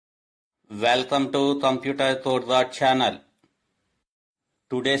Welcome to Computer Torda channel.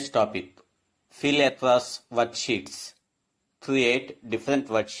 Today's topic: fill across worksheets. Create different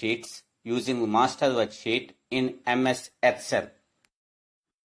worksheets using master worksheet in MS Excel.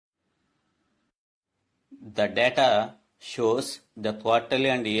 The data shows the quarterly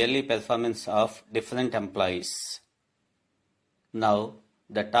and yearly performance of different employees. Now,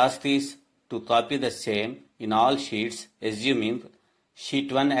 the task is to copy the same in all sheets, assuming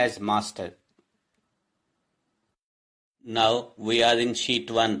sheet 1 as master. Now we are in sheet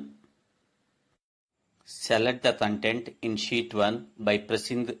 1. Select the content in sheet 1 by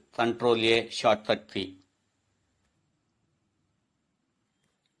pressing Ctrl A shortcut key.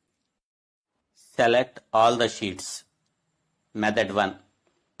 Select all the sheets. Method 1.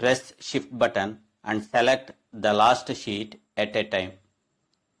 Press Shift button and select the last sheet at a time.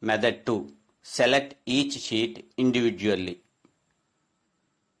 Method 2. Select each sheet individually.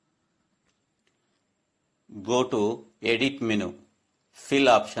 Go to Edit menu, Fill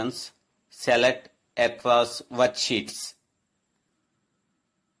options, select Across Worksheets.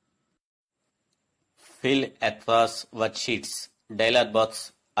 Fill Across Worksheets dialog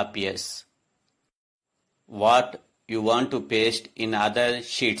box appears. What you want to paste in other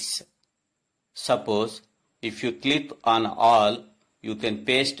sheets. Suppose if you click on All, you can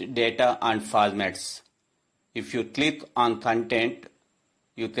paste data and formats. If you click on Content,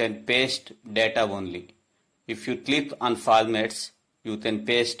 you can paste data only. If you click on Formats, you can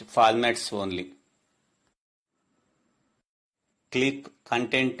paste formats only. Click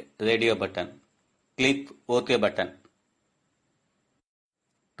Content Radio button. Click OK button.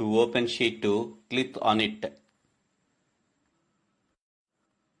 To open sheet 2, click on it.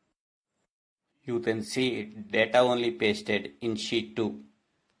 You can see data only pasted in sheet 2.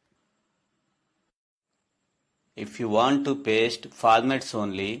 If you want to paste formats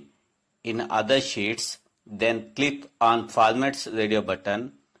only in other sheets, then click on Formats Radio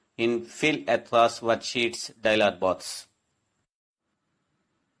button in Fill Across Worksheets dialog box.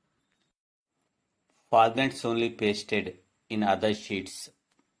 Formats only pasted in other sheets.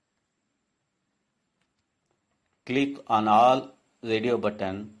 Click on All Radio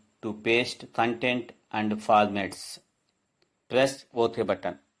button to paste content and formats. Press OK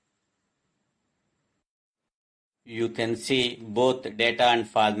button. You can see both data and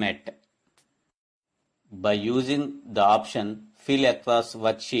format. By using the option Fill Across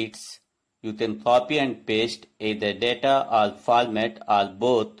Worksheets, you can copy and paste either data or format or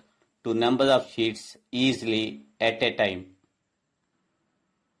both to number of sheets easily at a time.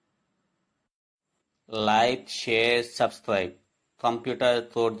 Like, share, subscribe Computer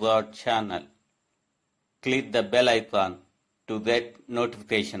Torda channel. Click the bell icon to get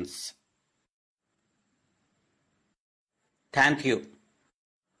notifications. Thank you.